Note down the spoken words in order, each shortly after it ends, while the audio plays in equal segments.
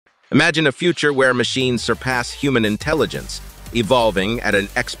Imagine a future where machines surpass human intelligence, evolving at an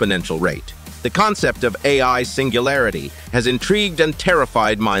exponential rate. The concept of AI singularity has intrigued and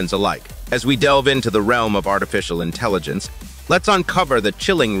terrified minds alike. As we delve into the realm of artificial intelligence, let's uncover the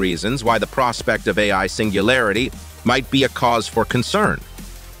chilling reasons why the prospect of AI singularity might be a cause for concern.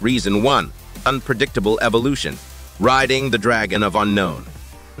 Reason 1. Unpredictable evolution. Riding the dragon of unknown.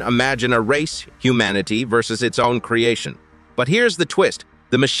 Imagine a race, humanity versus its own creation. But here's the twist.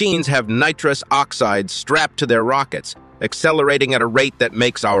 The machines have nitrous oxide strapped to their rockets, accelerating at a rate that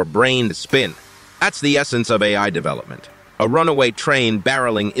makes our brain spin. That's the essence of AI development. A runaway train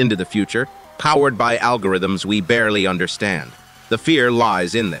barreling into the future, powered by algorithms we barely understand. The fear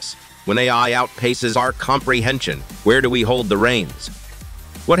lies in this. When AI outpaces our comprehension, where do we hold the reins?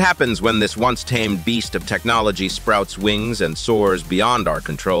 What happens when this once-tamed beast of technology sprouts wings and soars beyond our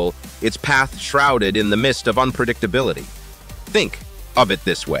control, its path shrouded in the mist of unpredictability? Think of it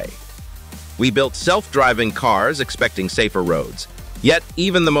this way. We built self-driving cars expecting safer roads. Yet,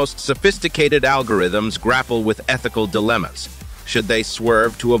 even the most sophisticated algorithms grapple with ethical dilemmas. Should they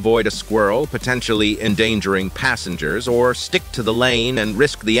swerve to avoid a squirrel, potentially endangering passengers, or stick to the lane and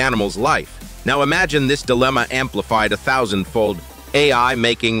risk the animal's life? Now imagine this dilemma amplified 1,000-fold. AI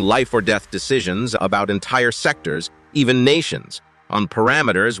making life-or-death decisions about entire sectors, even nations, on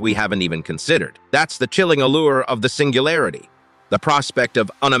parameters we haven't even considered. That's the chilling allure of the singularity. The prospect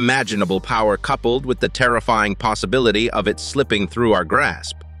of unimaginable power coupled with the terrifying possibility of it slipping through our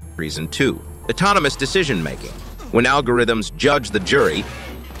grasp. Reason 2. Autonomous decision-making. When algorithms judge the jury.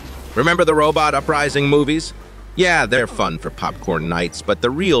 Remember the robot uprising movies? Yeah, they're fun for popcorn nights, but the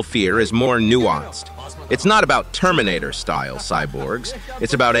real fear is more nuanced. It's not about Terminator-style cyborgs.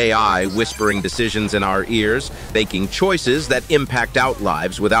 It's about AI whispering decisions in our ears, making choices that impact our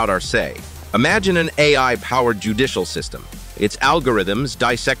lives without our say. Imagine an AI-powered judicial system. Its algorithms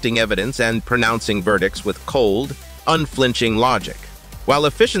dissecting evidence and pronouncing verdicts with cold, unflinching logic. While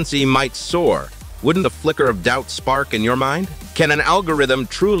efficiency might soar, wouldn't a flicker of doubt spark in your mind? Can an algorithm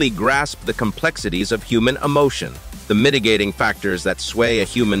truly grasp the complexities of human emotion, the mitigating factors that sway a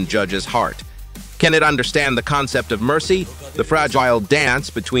human judge's heart? Can it understand the concept of mercy, the fragile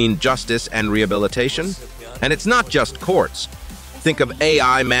dance between justice and rehabilitation? And it's not just courts. Think of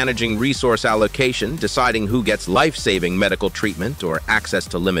AI managing resource allocation, deciding who gets life-saving medical treatment or access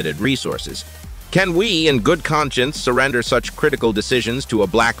to limited resources. Can we, in good conscience, surrender such critical decisions to a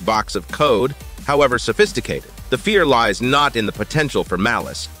black box of code, however sophisticated? The fear lies not in the potential for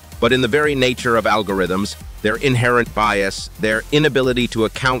malice, but in the very nature of algorithms, their inherent bias, their inability to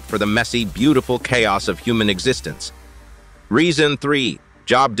account for the messy, beautiful chaos of human existence. Reason 3.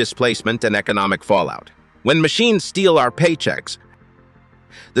 Job displacement and economic fallout. When machines steal our paychecks,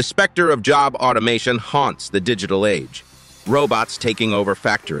 the specter of job automation haunts the digital age. Robots taking over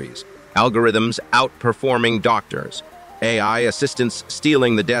factories, algorithms outperforming doctors, AI assistants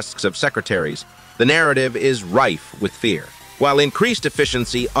stealing the desks of secretaries. The narrative is rife with fear. While increased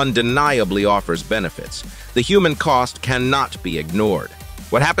efficiency undeniably offers benefits, the human cost cannot be ignored.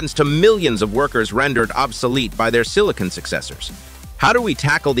 What happens to millions of workers rendered obsolete by their silicon successors? How do we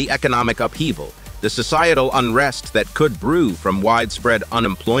tackle the economic upheaval, the societal unrest that could brew from widespread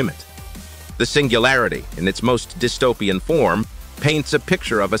unemployment? The singularity, in its most dystopian form, paints a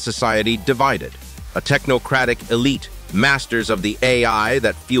picture of a society divided. A technocratic elite, masters of the AI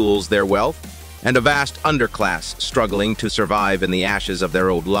that fuels their wealth, and a vast underclass struggling to survive in the ashes of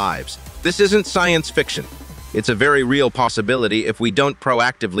their old lives. This isn't science fiction. It's a very real possibility if we don't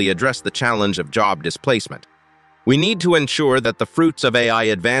proactively address the challenge of job displacement. We need to ensure that the fruits of AI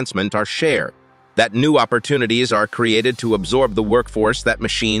advancement are shared, that new opportunities are created to absorb the workforce that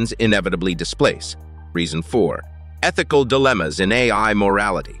machines inevitably displace. Reason 4. Ethical dilemmas in AI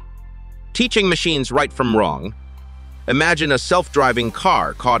morality. Teaching machines right from wrong. Imagine a self-driving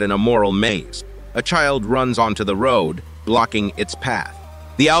car caught in a moral maze. A child runs onto the road, blocking its path.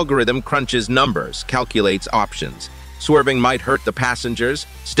 The algorithm crunches numbers, calculates options. Swerving might hurt the passengers.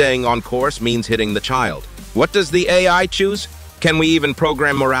 Staying on course means hitting the child. What does the AI choose? Can we even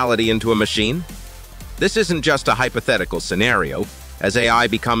program morality into a machine? This isn't just a hypothetical scenario. As AI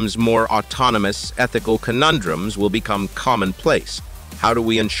becomes more autonomous, ethical conundrums will become commonplace. How do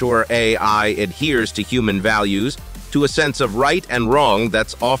we ensure AI adheres to human values, to a sense of right and wrong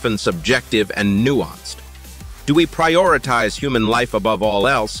that's often subjective and nuanced? Do we prioritize human life above all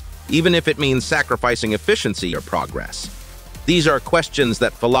else, even if it means sacrificing efficiency or progress? These are questions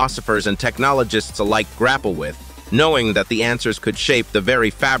that philosophers and technologists alike grapple with, knowing that the answers could shape the very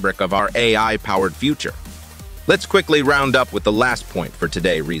fabric of our AI-powered future. Let's quickly round up with the last point for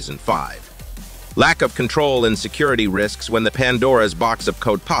today, reason 5. lack of control and security risks when the Pandora's box of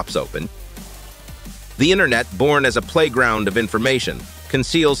code pops open. The internet, born as a playground of information,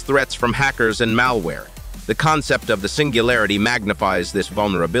 conceals threats from hackers and malware. The concept of the singularity magnifies this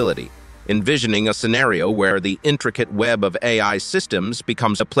vulnerability, envisioning a scenario where the intricate web of AI systems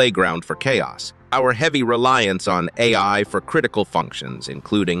becomes a playground for chaos. Our heavy reliance on AI for critical functions,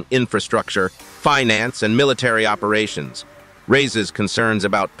 including infrastructure, finance, and military operations, raises concerns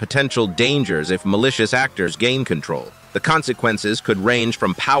about potential dangers if malicious actors gain control. The consequences could range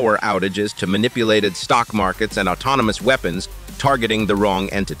from power outages to manipulated stock markets and autonomous weapons targeting the wrong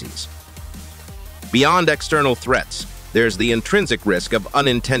entities. Beyond external threats, there's the intrinsic risk of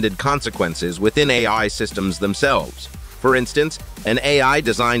unintended consequences within AI systems themselves. For instance, an AI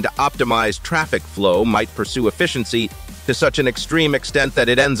designed to optimize traffic flow might pursue efficiency to such an extreme extent that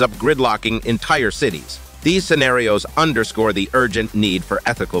it ends up gridlocking entire cities. These scenarios underscore the urgent need for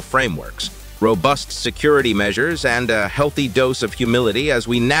ethical frameworks, robust security measures, and a healthy dose of humility as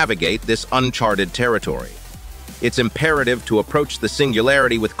we navigate this uncharted territory. It's imperative to approach the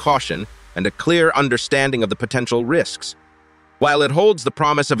singularity with caution and a clear understanding of the potential risks. While it holds the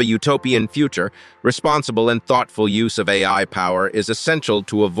promise of a utopian future, responsible and thoughtful use of AI power is essential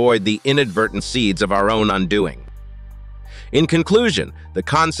to avoid the inadvertent seeds of our own undoing. In conclusion, the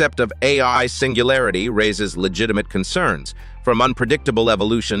concept of AI singularity raises legitimate concerns, from unpredictable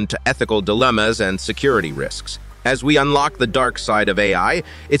evolution to ethical dilemmas and security risks. As we unlock the dark side of AI,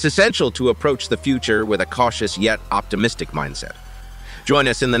 it's essential to approach the future with a cautious yet optimistic mindset. Join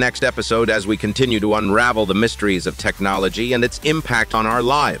us in the next episode as we continue to unravel the mysteries of technology and its impact on our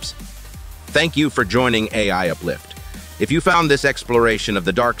lives. Thank you for joining AI Uplift. If you found this exploration of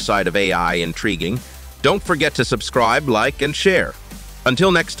the dark side of AI intriguing, don't forget to subscribe, like, and share.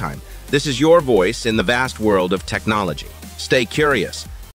 Until next time, this is your voice in the vast world of technology. Stay curious,